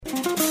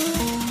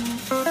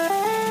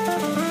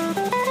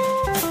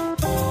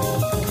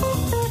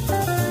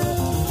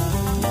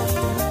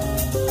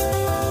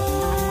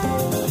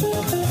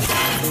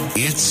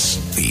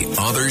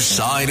Other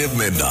Side of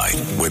Midnight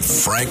with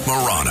Frank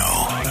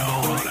Morano.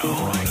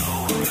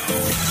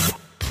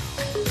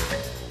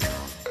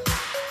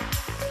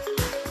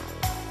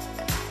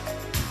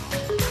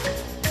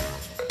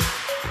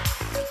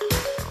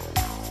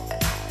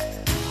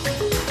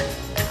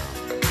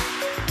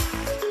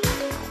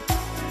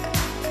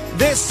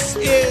 This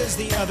is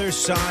The Other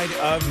Side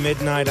of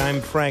Midnight. I'm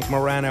Frank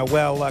Morano.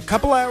 Well, a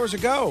couple hours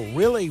ago,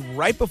 really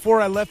right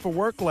before I left for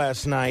work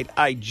last night,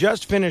 I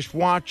just finished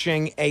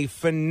watching a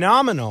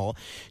phenomenal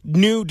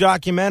new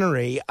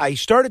documentary. I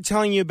started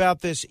telling you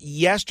about this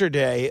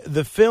yesterday.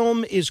 The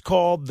film is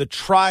called The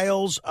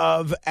Trials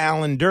of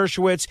Alan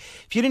Dershowitz.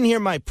 If you didn't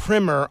hear my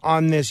primer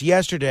on this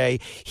yesterday,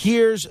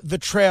 here's the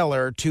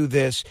trailer to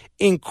this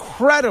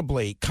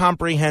incredibly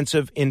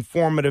comprehensive,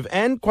 informative,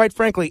 and quite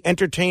frankly,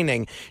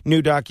 entertaining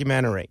new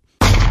documentary.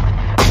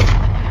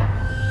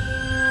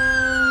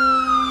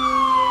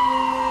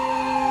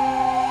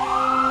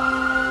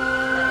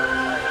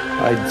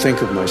 I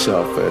think of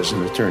myself as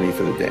an attorney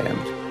for the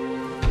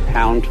damned.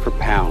 Pound for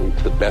pound,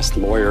 the best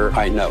lawyer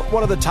I know.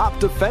 One of the top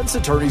defense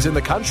attorneys in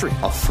the country.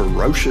 A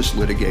ferocious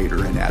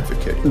litigator and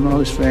advocate. The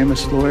most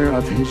famous lawyer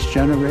of his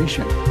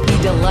generation.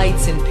 He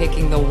delights in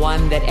picking the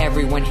one that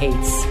everyone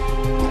hates.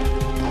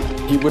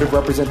 He would have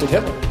represented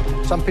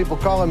Hitler. Some people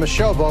call him a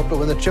showboat, but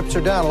when the chips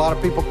are down, a lot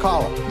of people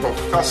call him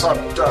Professor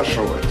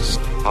Dershowitz.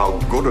 How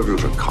good of you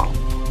to come.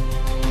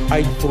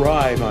 I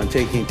thrive on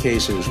taking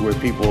cases where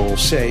people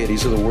say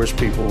these are the worst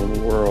people in the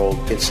world.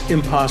 It's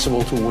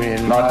impossible to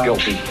win. Not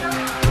guilty.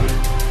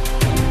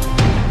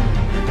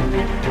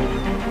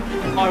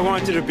 I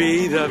wanted to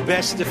be the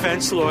best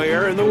defense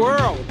lawyer in the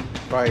world.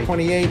 By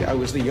 28, I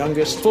was the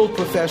youngest full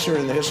professor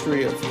in the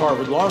history of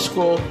Harvard Law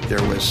School.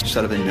 There was a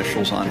set of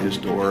initials on his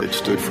door. It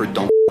stood for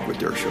Don't with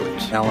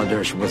Dershowitz. Alan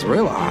Dershowitz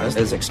realized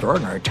his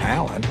extraordinary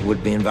talent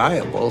would be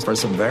invaluable for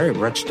some very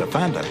rich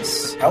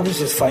defendants. I was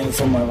just fighting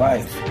for my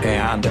life.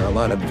 And there are a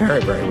lot of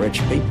very, very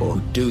rich people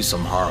who do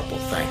some horrible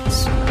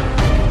things.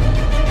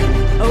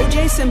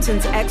 O.J.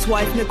 Simpson's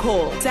ex-wife,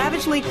 Nicole,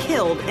 savagely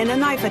killed in a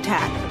knife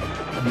attack.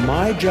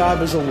 My job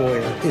as a lawyer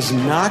is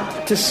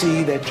not to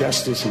see that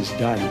justice is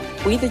done.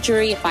 We, the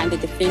jury, find the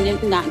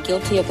defendant not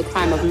guilty of the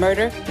crime of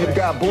murder. You've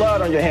got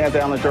blood on your hands,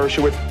 Alan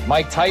Dershowitz.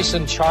 Mike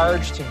Tyson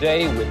charged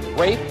today with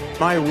rape.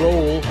 My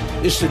role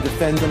is to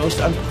defend the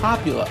most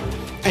unpopular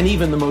and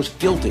even the most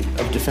guilty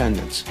of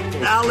defendants.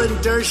 Alan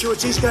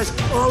Dershowitz, these guys,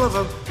 all of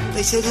them,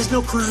 they say there's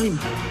no crime.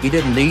 He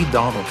didn't need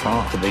Donald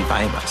Trump to be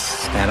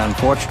famous. And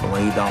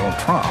unfortunately, Donald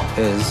Trump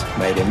has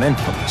made him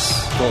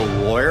infamous.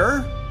 The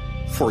lawyer?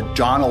 For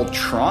Donald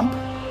Trump?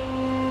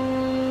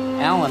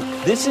 Alan,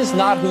 this is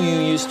not who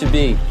you used to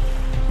be.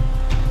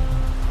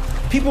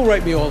 People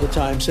write me all the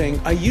time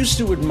saying, I used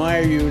to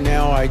admire you,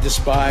 now I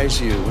despise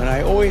you. And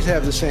I always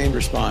have the same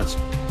response.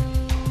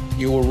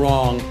 You were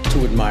wrong to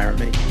admire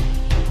me.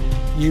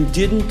 You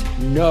didn't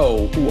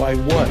know who I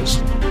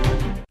was.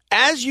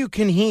 As you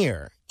can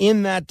hear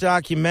in that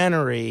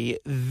documentary,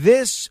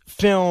 this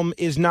film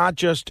is not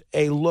just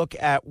a look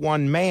at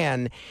one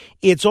man.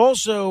 It's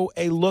also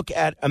a look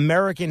at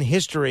American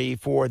history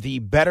for the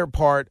better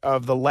part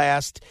of the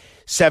last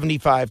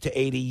 75 to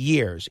 80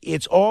 years.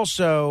 It's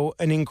also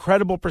an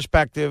incredible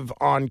perspective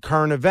on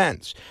current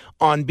events,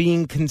 on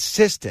being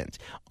consistent,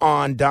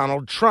 on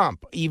Donald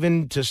Trump,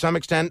 even to some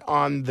extent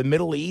on the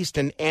Middle East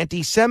and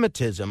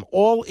anti-Semitism,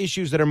 all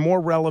issues that are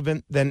more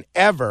relevant than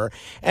ever.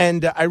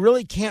 And I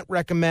really can't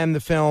recommend the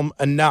film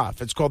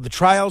enough. It's called The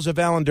Trials of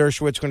Alan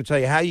Dershowitz. I'm going to tell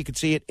you how you can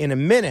see it in a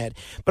minute.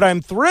 But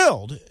I'm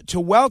thrilled to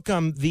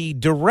welcome the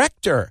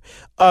director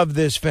of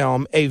this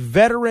film, a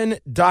veteran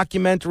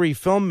documentary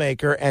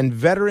filmmaker, and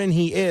veteran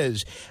he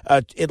is,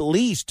 at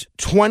least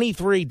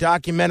 23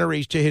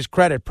 documentaries to his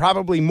credit,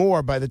 probably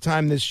more by the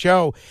time this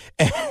show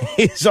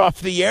is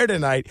off the air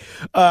tonight.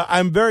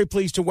 I'm very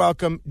pleased to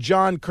welcome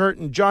John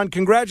Curtin. John,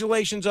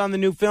 congratulations on the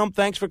new film.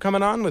 Thanks for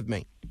coming on with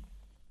me.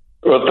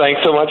 Well,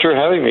 thanks so much for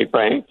having me,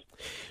 Frank.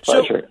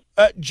 Pleasure.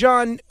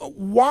 John,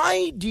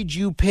 why did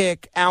you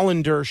pick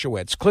Alan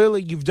Dershowitz?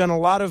 Clearly, you've done a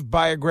lot of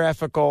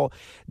biographical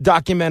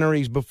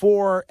documentaries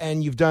before,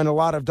 and you've done a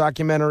lot of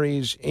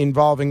documentaries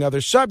involving other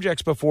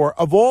subjects before.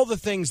 Of all the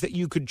things that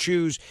you could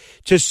choose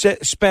to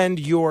spend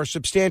your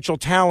substantial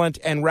talent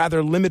and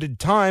rather limited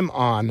time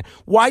on,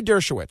 why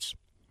Dershowitz?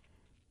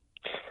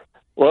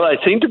 Well, I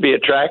seem to be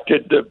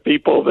attracted to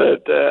people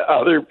that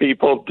other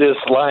people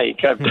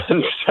dislike. I've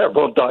done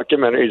several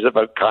documentaries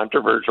about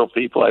controversial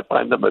people. I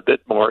find them a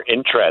bit more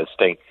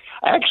interesting.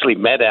 I actually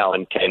met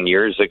Alan 10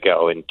 years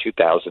ago in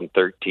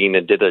 2013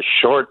 and did a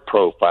short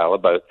profile,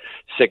 about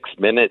 6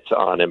 minutes,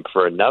 on him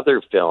for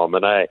another film.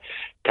 And I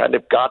kind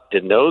of got to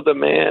know the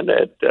man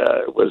and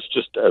was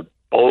just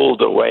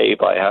bowled away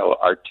by how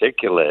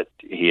articulate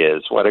he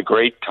is. What a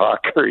great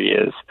talker he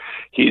is.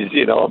 He's,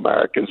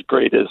 America's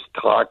greatest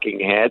talking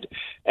head.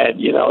 And,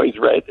 he's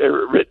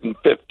written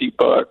 50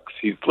 books.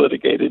 He's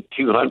litigated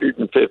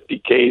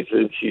 250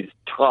 cases. He's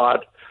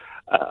taught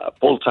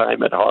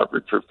full-time at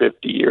Harvard for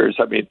 50 years.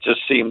 I mean, it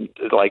just seemed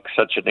like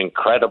such an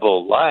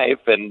incredible life.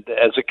 And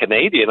as a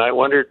Canadian, I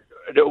wondered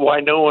why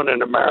no one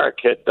in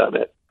America had done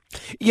it.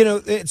 You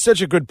know, it's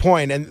such a good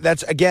point. And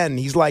that's, again,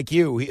 he's like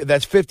you.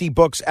 That's 50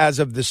 books as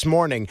of this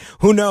morning.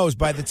 Who knows?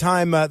 By the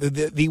time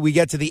we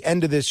get to the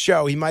end of this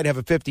show, he might have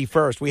a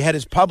 51st. We had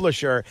his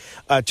publisher,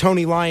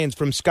 Tony Lyons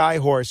from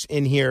Skyhorse,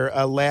 in here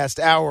last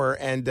hour.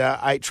 And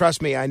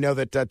trust me, I know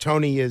that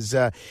Tony is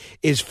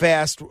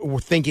fast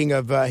thinking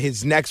of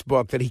his next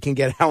book that he can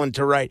get Alan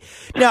to write.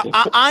 Now,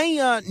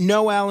 I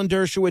know Alan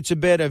Dershowitz a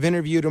bit. I've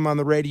interviewed him on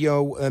the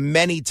radio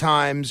many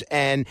times,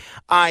 and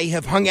I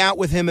have hung out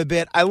with him a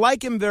bit. I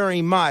like him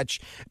very much,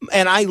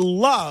 and I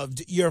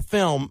loved your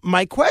film.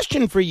 My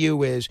question for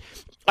you is,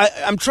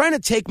 I'm trying to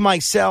take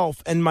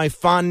myself and my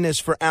fondness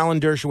for Alan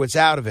Dershowitz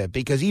out of it,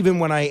 because even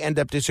when I end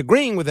up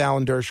disagreeing with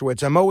Alan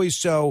Dershowitz, I'm always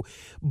so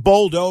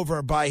bowled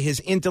over by his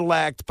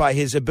intellect, by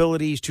his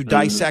abilities to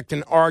dissect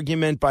an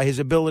argument, by his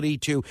ability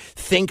to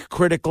think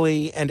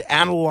critically and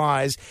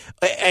analyze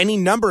any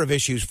number of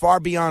issues far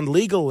beyond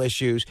legal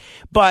issues.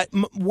 But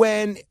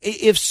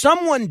if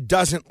someone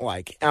doesn't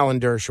like Alan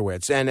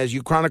Dershowitz, and as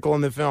you chronicle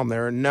in the film,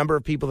 there are a number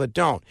of people that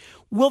don't,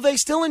 will they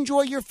still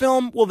enjoy your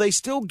film? Will they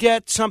still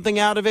get something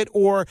out of it?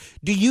 Or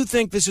do you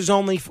think this is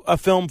only a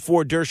film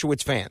for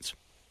Dershowitz fans?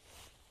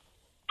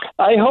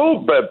 I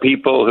hope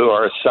people who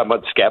are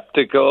somewhat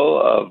skeptical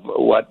of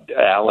what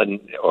Alan,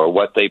 or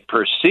what they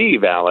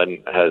perceive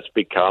Alan has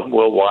become,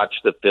 will watch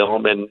the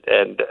film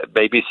and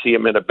maybe see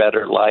him in a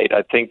better light.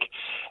 I think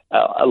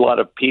a lot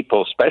of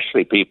people,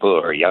 especially people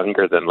who are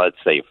younger than, let's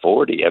say,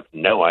 40, have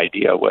no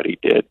idea what he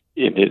did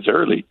in his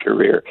early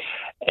career.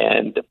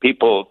 And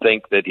people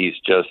think that he's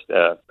just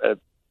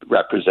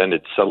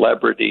represented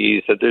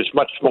celebrities, that there's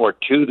much more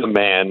to the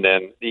man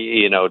than,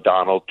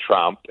 Donald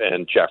Trump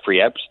and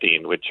Jeffrey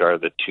Epstein, which are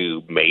the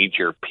two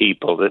major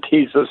people that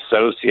he's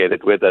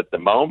associated with at the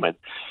moment.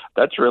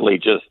 That's really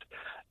just,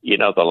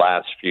 the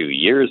last few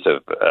years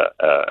of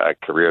a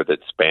career that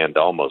spanned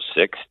almost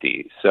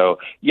 60. So,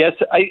 yes,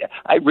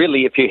 I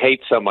really, if you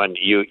hate someone,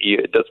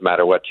 it doesn't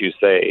matter what you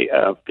say,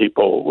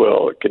 people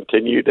will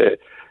continue to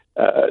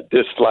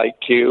dislike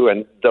you,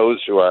 and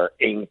those who are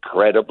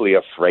incredibly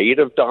afraid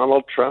of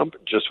Donald Trump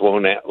just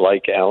won't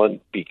like Alan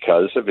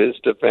because of his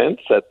defense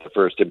at the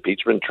first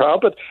impeachment trial.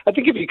 But I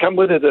think if you come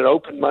with it an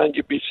open mind,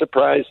 you'd be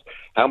surprised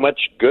how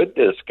much good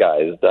this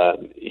guy has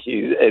done.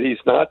 He's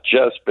not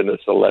just been a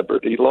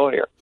celebrity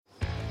lawyer.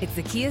 It's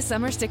the Kia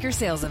Summer Sticker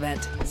Sales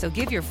Event, so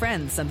give your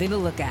friends something to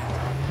look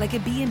at, like a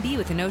B&B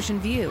with an ocean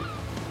view,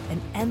 an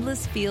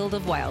endless field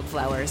of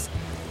wildflowers,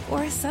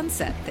 or a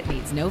sunset that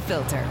needs no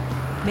filter.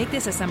 Make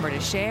this a summer to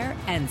share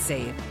and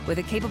save with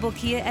a capable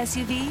Kia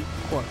SUV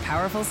or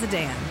powerful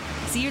sedan.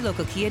 See your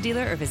local Kia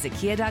dealer or visit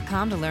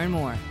kia.com to learn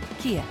more.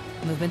 Kia,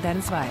 movement that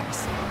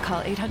inspires.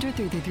 Call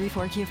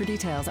 800-3334-KIA for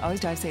details. Always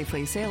drive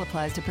safely. Sale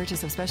applies to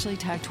purchase of specially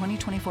tagged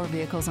 2024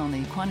 vehicles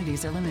only.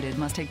 Quantities are limited.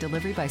 Must take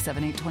delivery by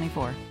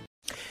 7/8/24.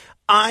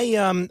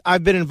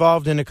 I've been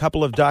involved in a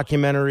couple of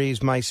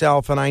documentaries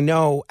myself, and I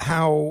know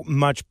how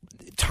much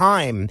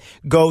time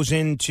goes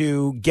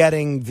into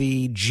getting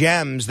the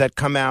gems that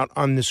come out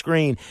on the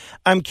screen.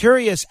 I'm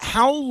curious,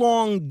 how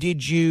long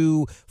did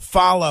you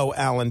follow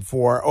Alan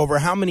for? Over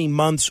how many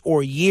months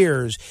or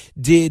years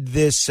did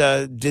this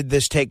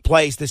take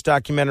place, this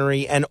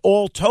documentary? And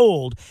all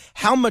told,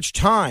 how much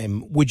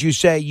time would you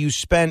say you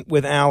spent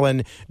with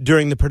Alan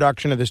during the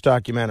production of this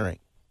documentary?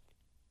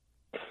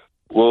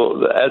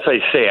 Well, as I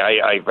say,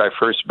 I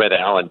first met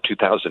Alan in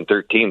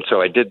 2013,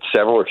 so I did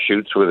several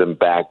shoots with him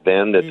back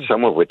then,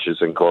 some of which is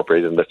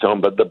incorporated in the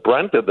film. But the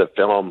brunt of the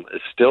film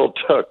still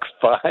took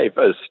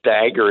a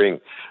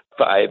staggering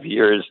 5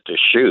 years to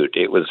shoot.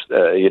 It was,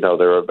 there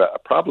were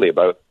probably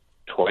about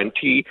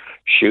 20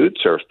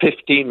 shoots, or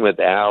 15 with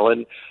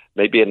Alan,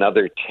 maybe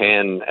another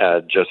 10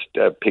 just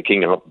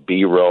picking up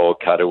B-roll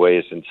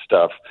cutaways and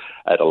stuff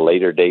at a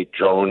later date,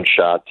 drone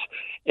shots.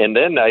 And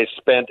then I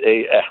spent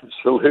a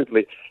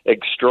absolutely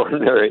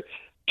extraordinary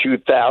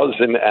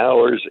 2,000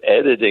 hours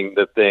editing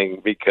the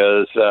thing,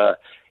 because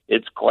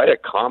it's quite a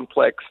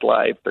complex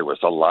life. There was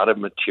a lot of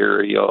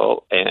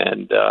material,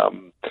 and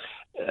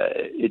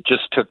it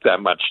just took that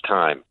much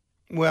time.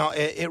 Well,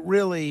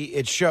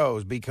 it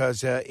shows,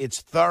 because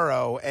it's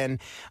thorough, and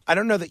I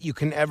don't know that you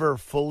can ever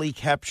fully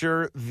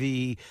capture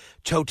the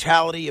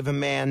totality of a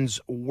man's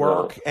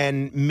work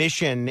and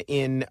mission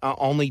in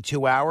only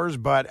 2 hours.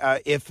 But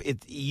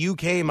you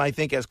came, I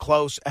think, as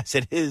close as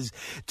it is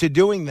to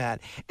doing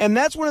that. And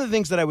that's one of the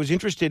things that I was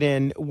interested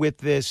in with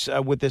this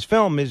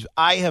film is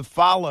I have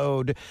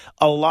followed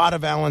a lot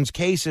of Alan's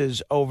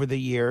cases over the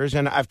years,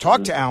 and I've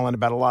talked to Alan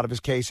about a lot of his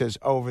cases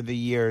over the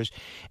years.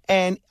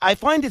 And I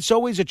find it's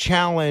always a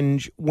challenge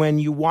when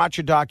you watch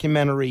a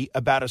documentary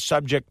about a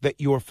subject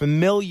that you're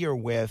familiar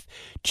with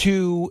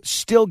to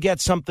still get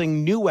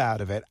something new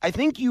out of it. I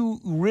think you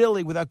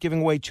really, without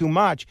giving away too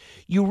much,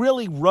 you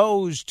really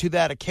rose to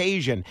that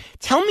occasion.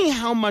 Tell me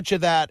how much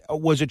of that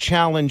was a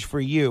challenge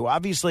for you.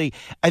 Obviously,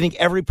 I think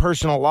every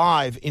person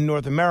alive in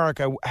North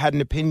America had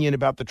an opinion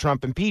about the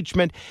Trump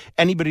impeachment.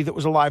 Anybody that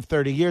was alive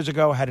 30 years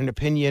ago had an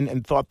opinion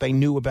and thought they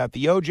knew about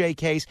the OJ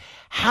case.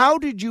 How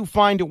did you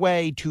find a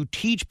way to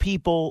teach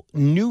people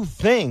new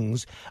things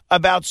things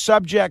about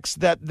subjects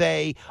that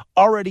they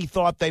already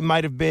thought they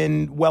might have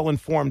been well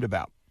informed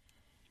about?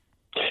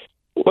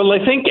 Well,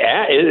 I think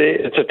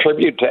it's a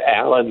tribute to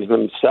Alan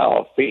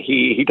himself.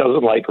 He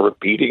doesn't like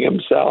repeating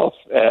himself.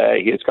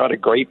 He's got a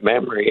great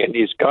memory, and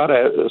he's got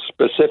a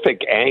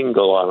specific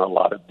angle on a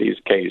lot of these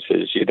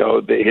cases. You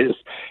know,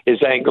 his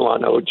angle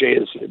on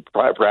OJ is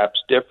perhaps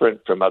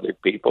different from other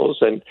people's,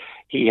 and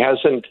he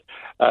hasn't.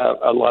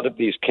 A lot of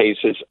these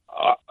cases,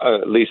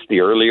 at least the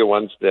earlier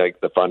ones, like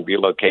the Von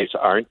Bulow case,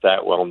 aren't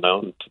that well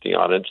known to the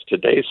audience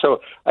today. So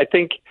I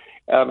think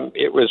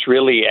it was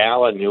really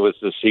Alan who was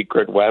the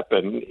secret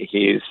weapon.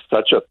 He's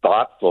such a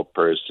thoughtful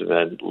person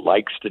and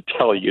likes to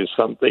tell you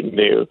something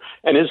new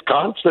and is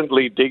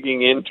constantly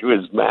digging into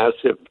his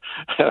massive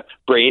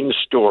brain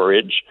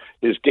storage,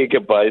 his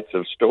gigabytes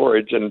of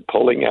storage, and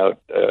pulling out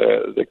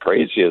the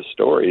craziest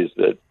stories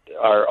that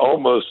are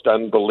almost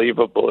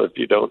unbelievable if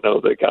you don't know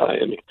the guy,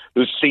 and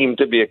who seemed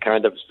to be a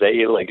kind of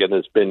Zelig and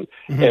has been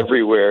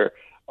everywhere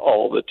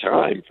all the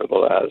time for the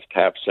last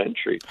half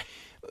century.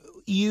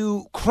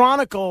 You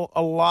chronicle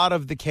a lot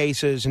of the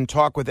cases and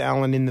talk with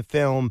Alan in the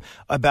film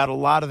about a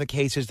lot of the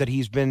cases that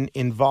he's been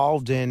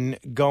involved in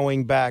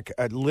going back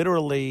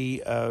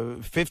literally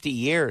 50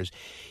 years.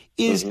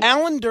 Is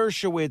Alan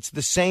Dershowitz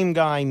the same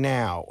guy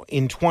now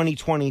in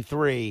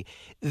 2023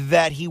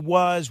 that he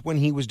was when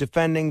he was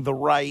defending the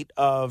right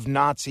of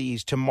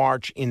Nazis to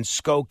march in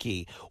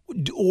Skokie?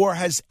 Or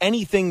has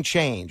anything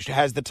changed?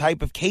 Has the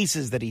type of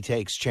cases that he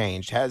takes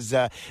changed? Has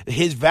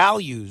his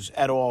values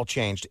at all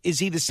changed? Is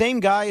he the same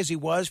guy as he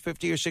was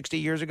 50 or 60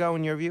 years ago,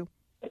 in your view?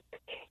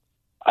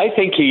 I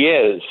think he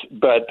is,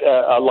 but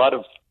a lot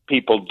of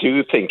people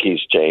do think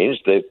he's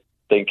changed. They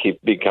think he's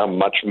become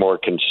much more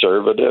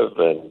conservative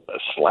and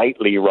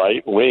slightly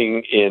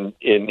right-wing in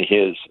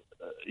his,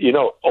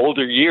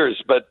 older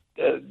years. But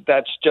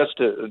that's just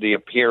the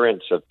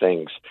appearance of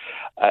things.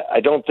 I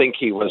don't think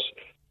he was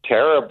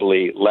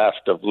terribly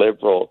left of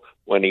liberal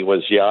when he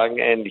was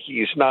young, and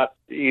he's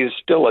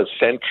still a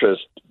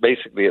centrist,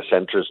 basically a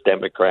centrist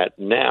Democrat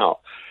now.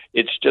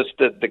 It's just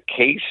that the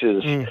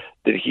cases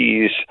that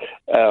he's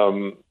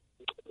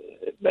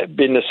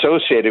been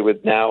associated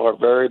with now are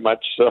very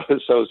much so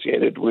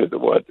associated with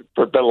what,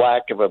 for the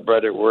lack of a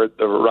better word,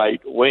 the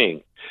right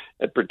wing,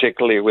 and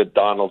particularly with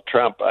Donald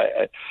Trump.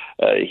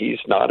 He's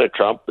not a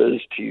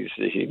Trumpist.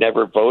 He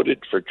never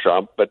voted for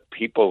Trump, but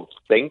people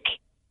think,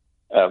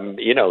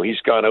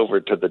 he's gone over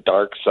to the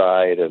dark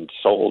side and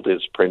sold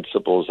his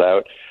principles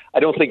out. I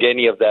don't think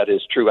any of that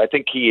is true. I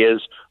think he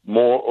is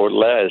more or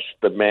less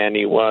the man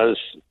he was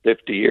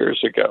 50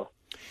 years ago.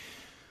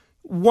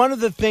 One of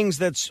the things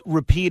that's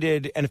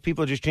repeated, and if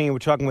people are just tuning in, we're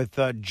talking with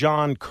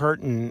John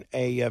Curtin,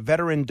 a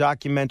veteran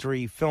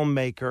documentary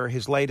filmmaker.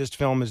 His latest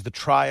film is The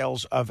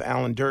Trials of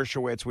Alan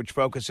Dershowitz, which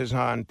focuses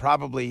on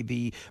probably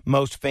the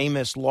most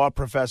famous law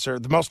professor,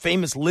 the most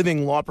famous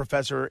living law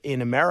professor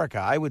in America,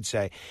 I would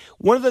say.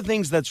 One of the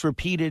things that's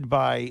repeated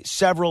by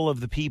several of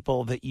the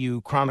people that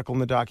you chronicle in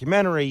the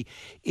documentary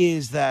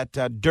is that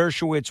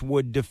Dershowitz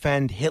would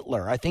defend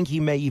Hitler. I think he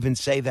may even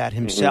say that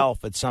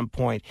himself at some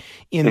point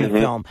in the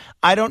film.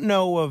 I don't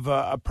know of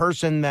a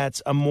person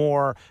that's a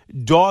more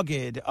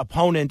dogged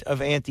opponent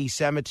of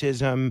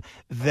anti-Semitism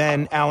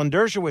than Alan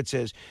Dershowitz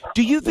is.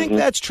 Do you think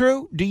that's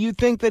true? Do you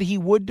think that he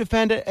would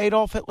defend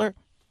Adolf Hitler?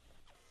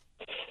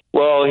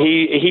 Well,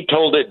 he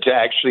told it to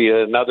actually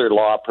another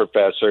law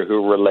professor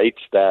who relates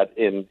that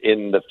in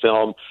the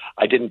film.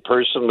 I didn't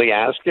personally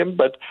ask him,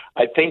 but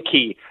I think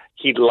he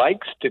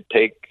likes to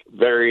take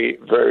very,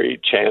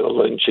 very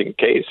challenging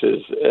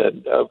cases,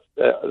 and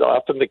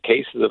often the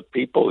cases of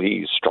people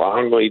he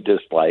strongly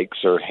dislikes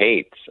or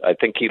hates. I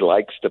think he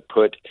likes to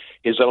put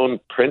his own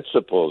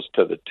principles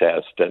to the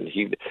test, and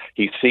he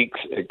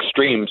seeks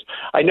extremes.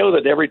 I know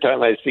that every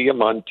time I see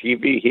him on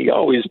TV, he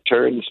always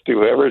turns to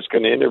whoever's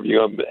going to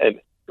interview him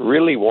and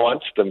really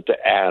wants them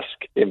to ask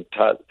him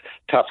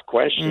tough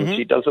questions.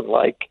 He doesn't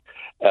like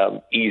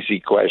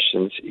easy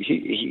questions.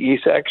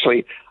 He's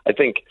actually, I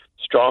think,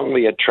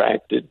 strongly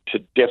attracted to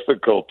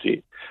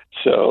difficulty.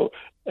 So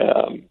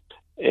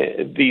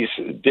these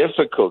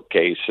difficult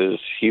cases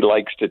he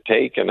likes to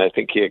take, and I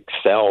think he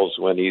excels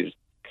when he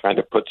kind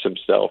of puts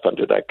himself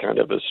under that kind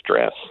of a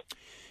stress.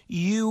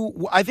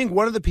 I think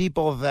one of the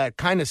people that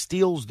kind of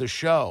steals the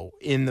show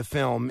in the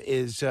film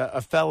is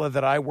a fella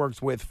that I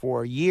worked with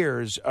for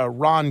years,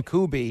 Ron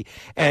Kuby.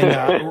 And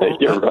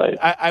you're right.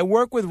 I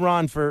worked with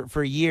Ron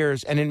for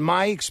years, and in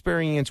my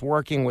experience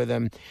working with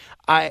him,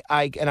 I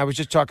was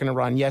just talking to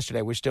Ron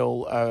yesterday. We're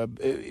still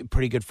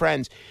pretty good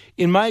friends.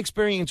 In my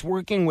experience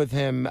working with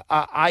him,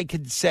 I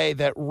could say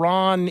that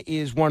Ron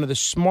is one of the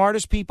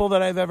smartest people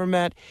that I've ever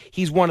met.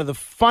 He's one of the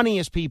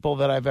funniest people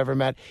that I've ever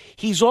met.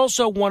 He's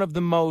also one of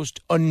the most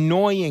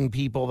annoying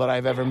people that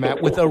I've ever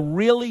met, with a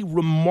really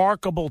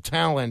remarkable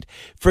talent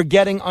for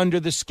getting under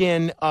the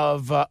skin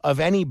of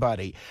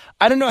anybody.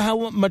 I don't know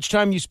how much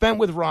time you spent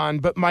with Ron,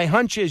 but my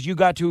hunch is you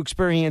got to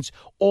experience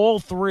all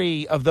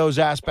three of those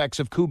aspects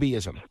of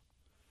Kubyism.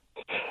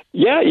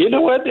 Yeah, you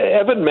know what?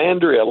 Evan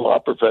Mandry, a law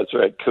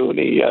professor at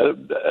CUNY,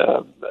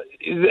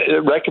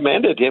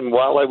 recommended him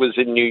while I was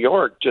in New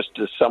York, just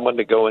as someone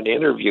to go and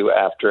interview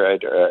after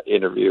I'd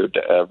interviewed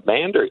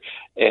Mandry.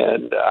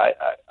 And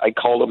I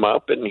called him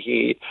up, and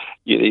he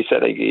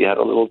said he had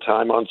a little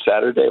time on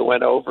Saturday. I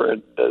went over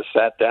and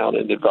sat down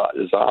in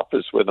his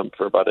office with him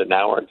for about an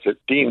hour and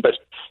 15. But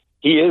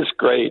he is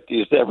great.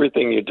 He's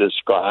everything you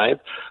describe.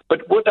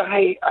 But what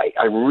I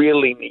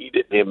really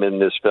needed him in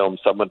this film,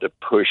 someone to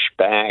push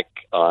back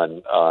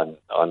on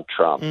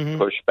Trump,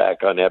 push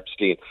back on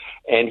Epstein.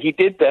 And he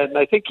did that, and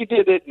I think he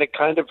did it in a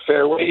kind of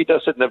fair way. He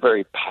does it in a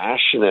very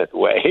passionate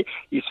way.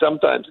 He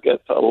sometimes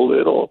gets a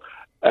little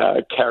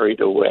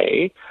carried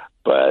away,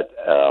 but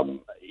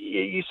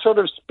he sort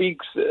of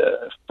speaks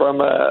from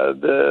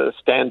the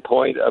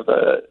standpoint of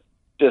a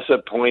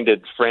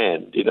disappointed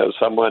friend,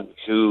 someone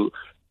who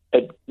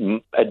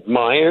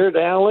admired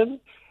Allen,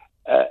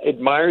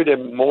 admired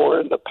him more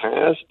in the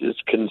past, is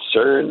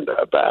concerned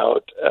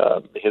about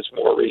his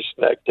more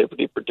recent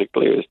activity,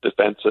 particularly his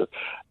defense of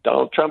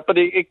Donald Trump. But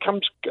it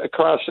comes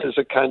across as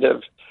a kind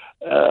of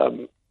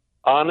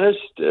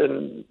honest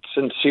and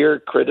sincere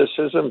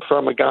criticism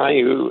from a guy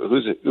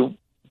who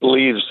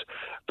believes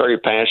very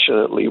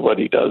passionately what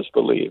he does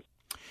believe.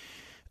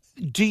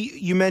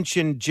 You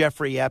mentioned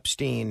Jeffrey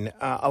Epstein.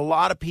 A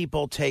lot of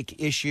people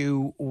take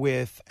issue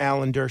with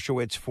Alan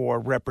Dershowitz for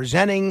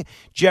representing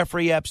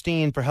Jeffrey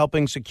Epstein, for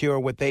helping secure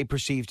what they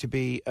perceive to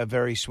be a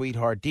very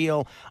sweetheart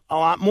deal. A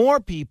lot more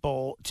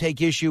people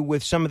take issue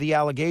with some of the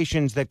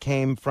allegations that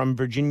came from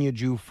Virginia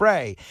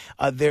Giuffre.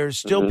 There's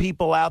still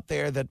people out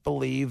there that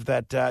believe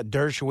that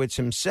Dershowitz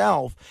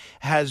himself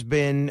has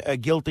been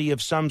guilty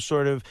of some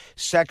sort of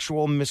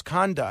sexual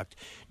misconduct.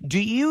 Do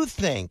you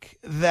think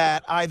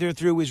that either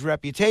through his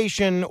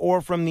reputation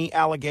or from the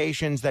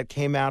allegations that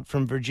came out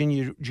from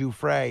Virginia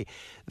Giuffre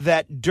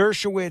that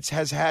Dershowitz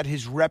has had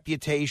his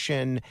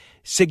reputation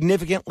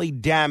significantly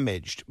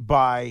damaged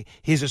by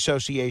his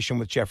association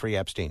with Jeffrey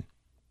Epstein?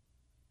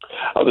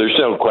 Oh, there's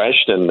no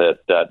question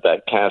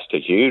that cast a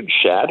huge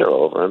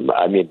shadow over him.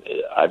 I mean,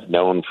 I've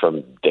known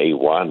from day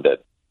one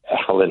that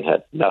Alan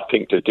had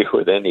nothing to do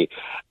with any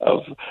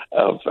of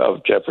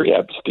Jeffrey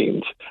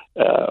Epstein's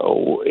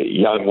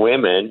young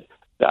women.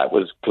 That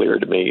was clear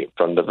to me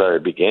from the very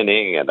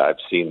beginning, and I've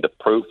seen the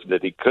proof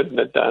that he couldn't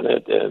have done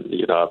it. And,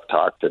 I've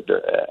talked to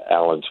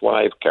Alan's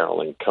wife,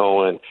 Carolyn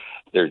Cohen.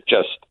 There's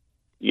just,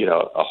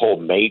 a whole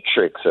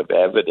matrix of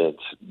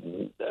evidence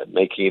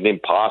making it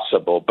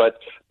impossible. But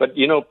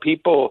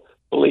people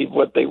believe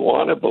what they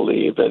want to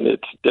believe, and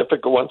it's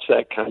difficult once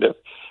that kind of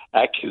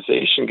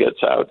accusation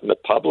gets out in the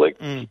public.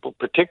 People,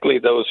 particularly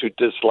those who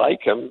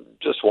dislike him,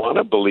 just want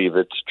to believe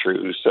it's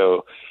true.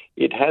 So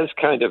it has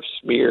kind of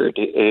smeared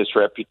his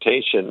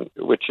reputation,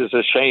 which is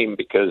a shame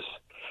because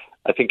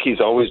I think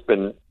he's always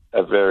been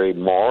a very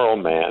moral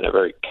man, a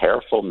very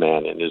careful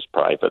man in his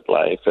private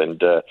life.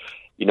 And,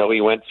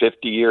 he went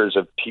 50 years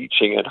of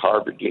teaching at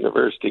Harvard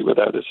University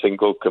without a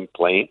single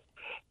complaint.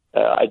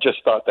 I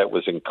just thought that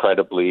was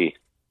incredibly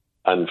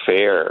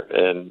unfair.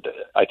 And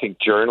I think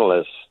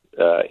journalists,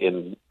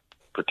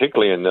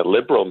 particularly in the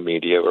liberal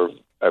media,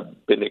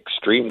 have been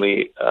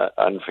extremely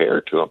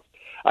unfair to him.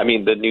 I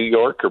mean, the New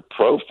Yorker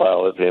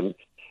profile of him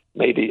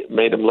made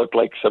him look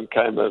like some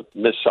kind of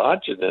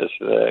misogynist.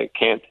 I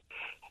can't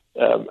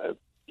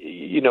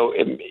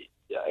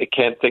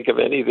think of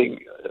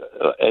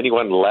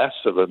anyone less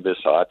of a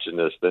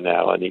misogynist than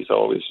Alan. He's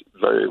always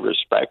very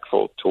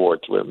respectful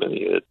towards women.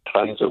 He had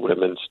tons of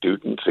women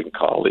students and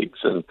colleagues,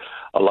 and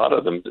a lot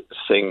of them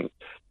sing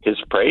his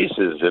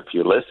praises if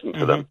you listen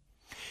to them.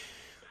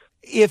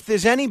 If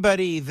there's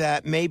anybody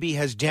that maybe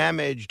has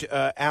damaged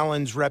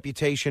Alan's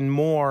reputation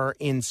more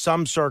in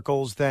some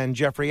circles than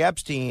Jeffrey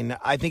Epstein,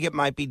 I think it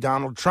might be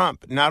Donald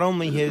Trump. Not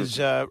only his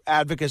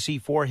advocacy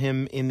for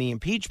him in the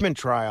impeachment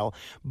trial,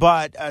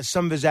 but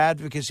some of his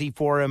advocacy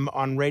for him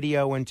on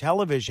radio and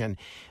television.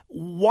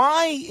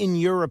 Why, in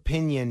your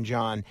opinion,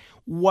 John,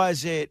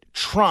 was it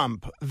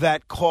Trump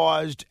that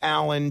caused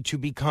Alan to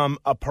become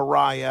a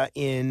pariah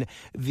in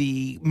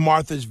the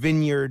Martha's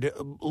Vineyard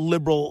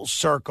liberal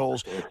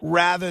circles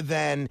rather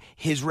than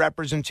his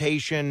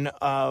representation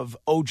of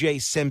O.J.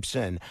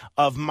 Simpson,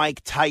 of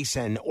Mike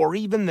Tyson, or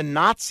even the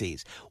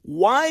Nazis?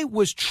 Why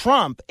was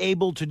Trump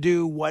able to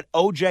do what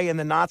O.J. and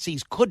the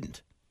Nazis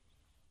couldn't?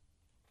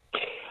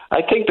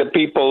 I think the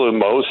people who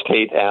most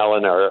hate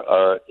Alan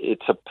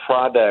it's a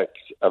product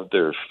of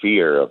their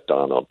fear of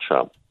Donald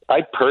Trump.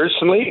 I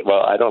personally,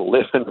 I don't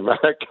live in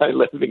America, I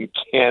live in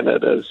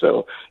Canada,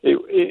 so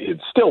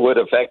it still would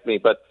affect me,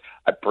 but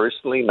I'm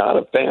personally not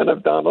a fan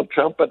of Donald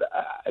Trump, but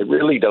I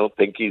really don't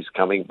think he's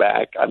coming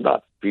back. I'm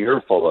not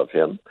fearful of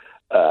him,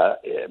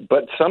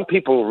 but some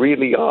people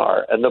really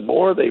are, and the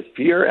more they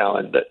fear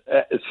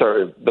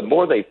the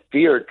more they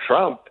fear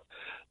Trump,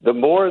 the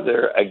more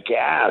they're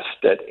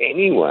aghast at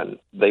anyone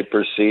they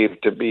perceive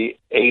to be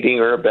aiding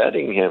or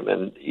abetting him.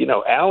 And,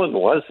 Alan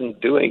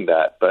wasn't doing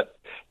that. But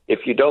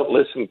if you don't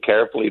listen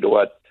carefully to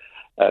what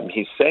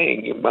he's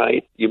saying, you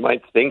might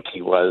think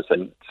he was.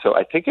 And so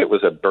I think it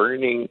was a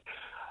burning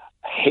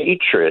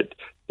hatred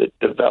that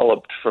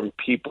developed from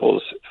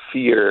people's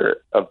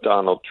fear of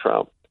Donald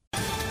Trump.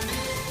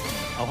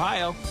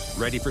 Ohio,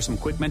 ready for some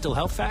quick mental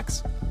health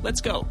facts? Let's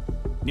go.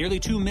 Nearly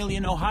 2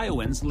 million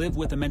Ohioans live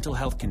with a mental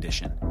health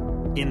condition.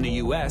 In the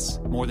U.S.,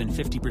 more than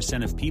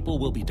 50% of people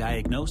will be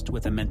diagnosed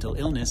with a mental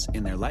illness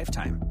in their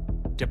lifetime.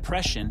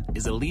 Depression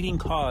is a leading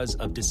cause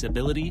of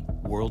disability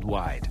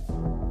worldwide.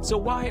 So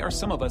why are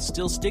some of us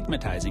still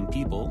stigmatizing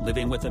people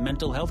living with a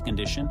mental health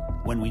condition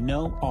when we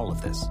know all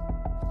of this?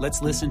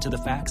 Let's listen to the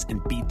facts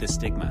and beat the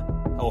stigma.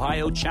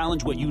 Ohio,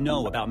 challenge what you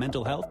know about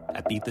mental health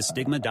at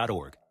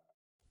beatthestigma.org.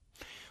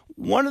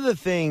 One of the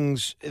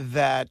things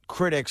that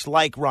critics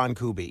like Ron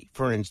Kuby,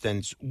 for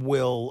instance,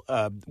 will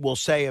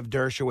say of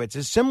Dershowitz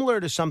is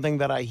similar to something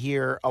that I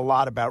hear a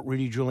lot about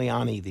Rudy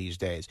Giuliani these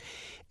days.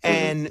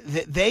 And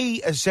they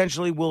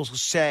essentially will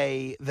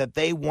say that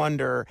they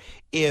wonder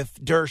if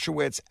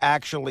Dershowitz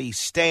actually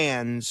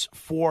stands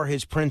for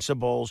his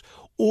principles,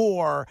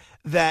 or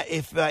that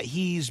if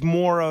he's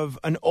more of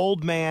an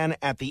old man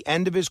at the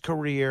end of his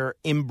career,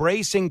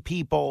 embracing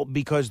people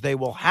because they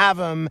will have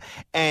him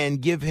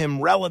and give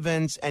him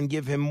relevance and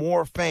give him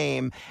more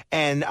fame.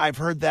 And I've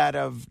heard that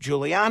of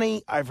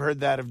Giuliani. I've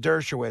heard that of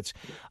Dershowitz.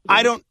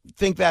 I don't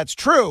think that's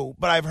true,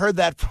 but I've heard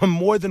that from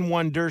more than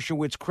one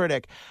Dershowitz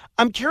critic.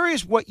 I'm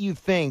curious what you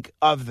think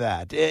of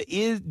that.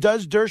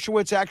 Does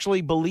Dershowitz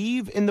actually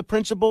believe in the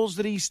principles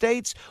that he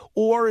states,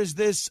 or is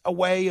this a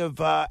way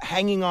of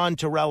hanging on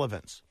to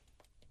relevance?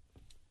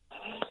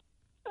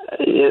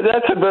 Yeah,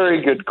 that's a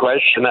very good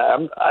question.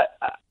 I've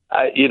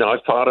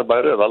thought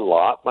about it a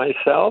lot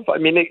myself. I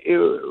mean,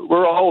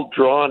 we're all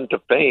drawn to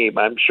fame,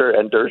 I'm sure,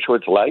 and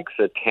Dershowitz likes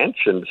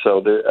attention.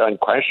 So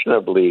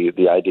unquestionably,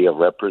 the idea of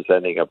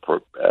representing a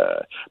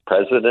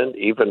president,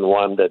 even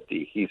one that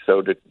he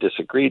so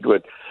disagreed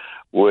with,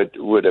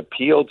 would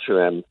appeal to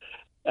him.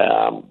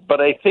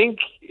 But I think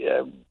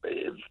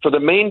for the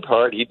main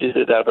part, he did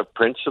it out of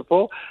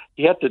principle.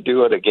 He had to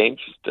do it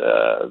against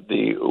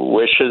the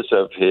wishes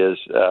of his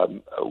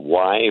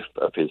wife,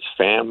 of his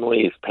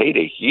family. He's paid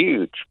a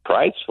huge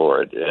price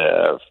for it,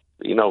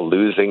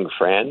 losing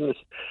friends.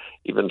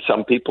 Even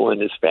some people in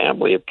his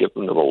family have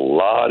given him a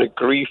lot of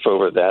grief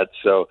over that.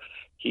 So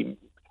he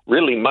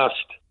really must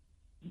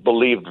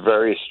believe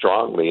very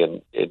strongly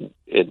in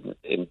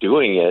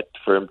doing it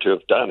for him to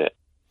have done it.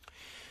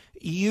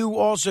 You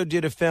also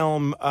did a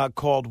film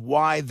called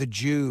Why the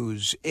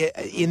Jews.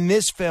 In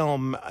this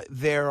film,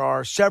 there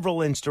are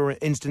several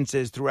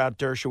instances throughout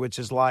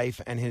Dershowitz's life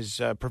and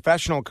his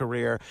professional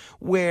career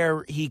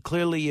where he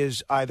clearly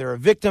is either a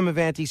victim of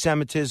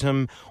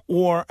anti-Semitism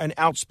or an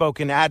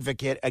outspoken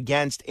advocate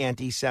against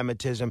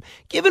anti-Semitism.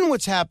 Given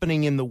what's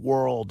happening in the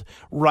world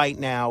right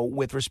now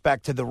with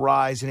respect to the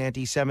rise in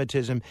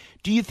anti-Semitism,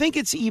 do you think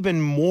it's even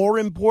more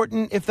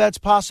important, if that's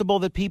possible,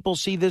 that people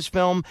see this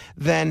film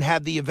than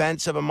had the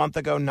events of a month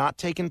ago not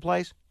taken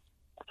place?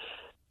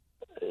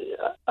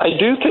 I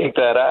do think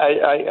that.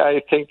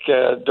 I think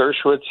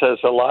Dershowitz has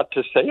a lot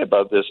to say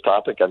about this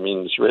topic. I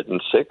mean, he's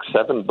written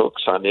 6-7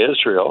 books on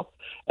Israel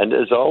and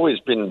has always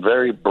been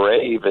very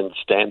brave in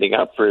standing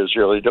up for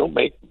Israel. He don't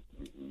make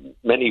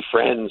many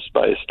friends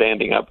by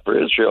standing up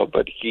for Israel,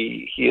 but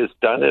he has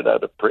done it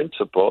out of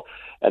principle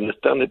and has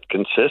done it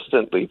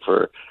consistently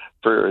for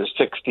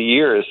 60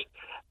 years.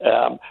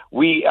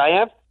 I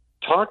have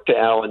talked to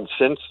Alan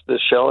since the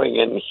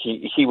showing, and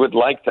he would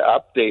like to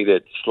update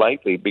it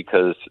slightly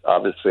because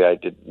obviously I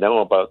didn't know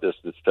about this.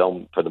 This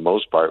film, for the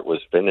most part, was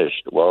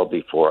finished well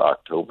before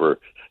October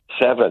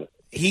 7th.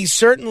 He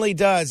certainly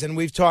does, and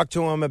we've talked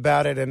to him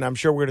about it, and I'm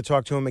sure we're going to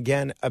talk to him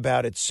again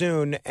about it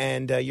soon.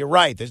 And you're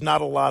right, there's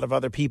not a lot of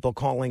other people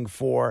calling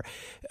for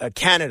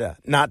Canada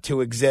not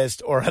to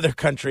exist or other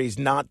countries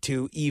not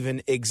to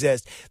even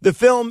exist. The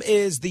film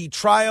is The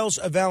Trials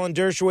of Alan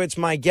Dershowitz.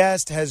 My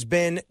guest has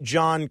been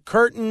John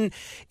Curtin.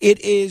 It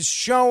is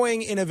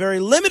showing in a very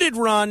limited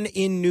run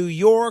in New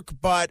York,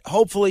 but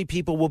hopefully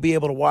people will be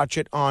able to watch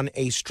it on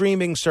a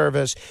streaming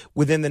service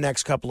within the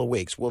next couple of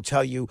weeks. We'll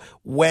tell you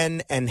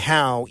when and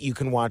how you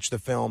can watch the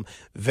film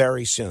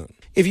very soon.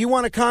 If you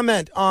want to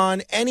comment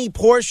on any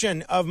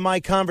portion of my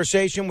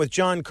conversation with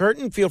John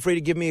Curtin, feel free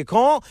to give me a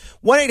call.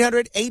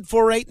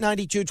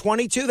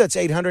 1-800-848-9222. That's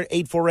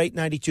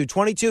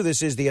 800-848-9222.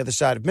 This is The Other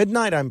Side of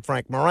Midnight. I'm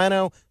Frank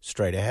Morano.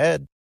 Straight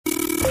ahead.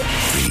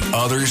 The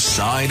Other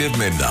Side of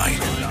Midnight.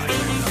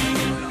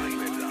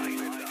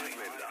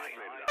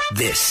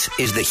 This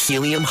is the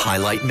Helium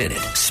Highlight Minute,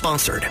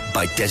 sponsored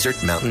by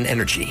Desert Mountain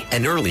Energy,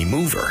 an early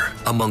mover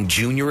among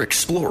junior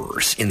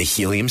explorers in the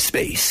helium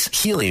space.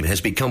 Helium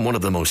has become one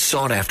of the most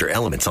sought-after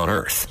elements on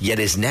Earth, yet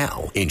is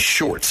now in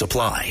short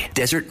supply.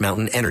 Desert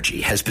Mountain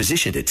Energy has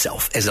positioned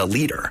itself as a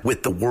leader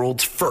with the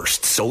world's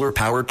first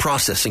solar-powered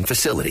processing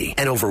facility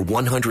and over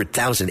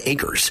 100,000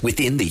 acres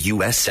within the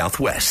U.S.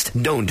 Southwest,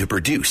 known to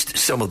produce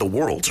some of the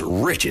world's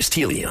richest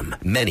helium.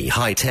 Many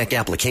high-tech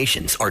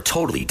applications are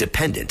totally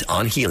dependent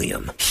on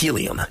helium. Helium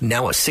Helium,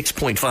 now a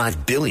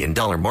 $6.5 billion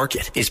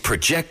market, is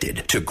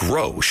projected to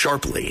grow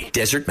sharply.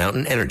 Desert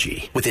Mountain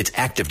Energy, with its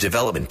active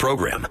development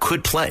program,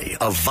 could play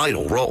a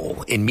vital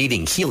role in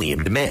meeting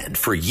helium demand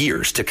for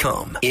years to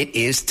come. It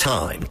is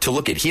time to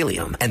look at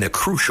helium and the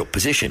crucial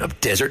position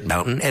of Desert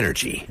Mountain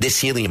Energy.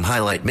 This Helium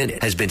Highlight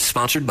Minute has been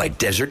sponsored by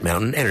Desert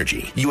Mountain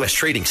Energy, U.S.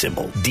 trading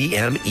symbol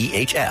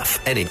DMEHF,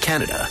 and in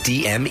Canada,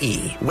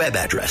 DME. Web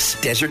address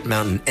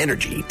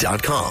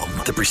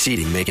desertmountainenergy.com. The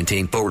proceeding may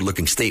contain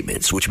forward-looking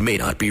statements which may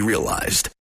not be realized.